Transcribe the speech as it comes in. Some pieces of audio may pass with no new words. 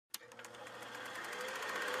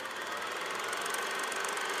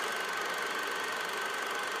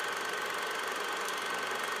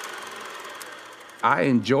I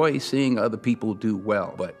enjoy seeing other people do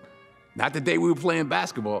well, but not the day we were playing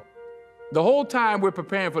basketball. The whole time we're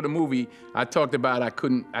preparing for the movie, I talked about I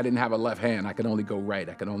didn't have a left hand. I could only go right.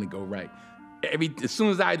 I could only go right. As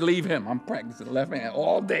soon as I'd leave him, I'm practicing left hand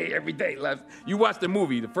all day, every day, left. You watch the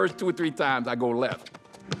movie, the first 2 or 3 times I go left.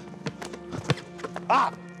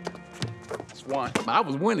 Ah! Swan. I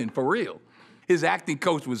was winning, for real. His acting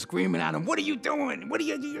coach was screaming at him, "What are you doing?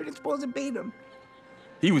 You're supposed to beat him."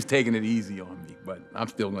 He was taking it easy on me, but I'm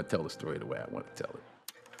still gonna tell the story the way I want to tell it.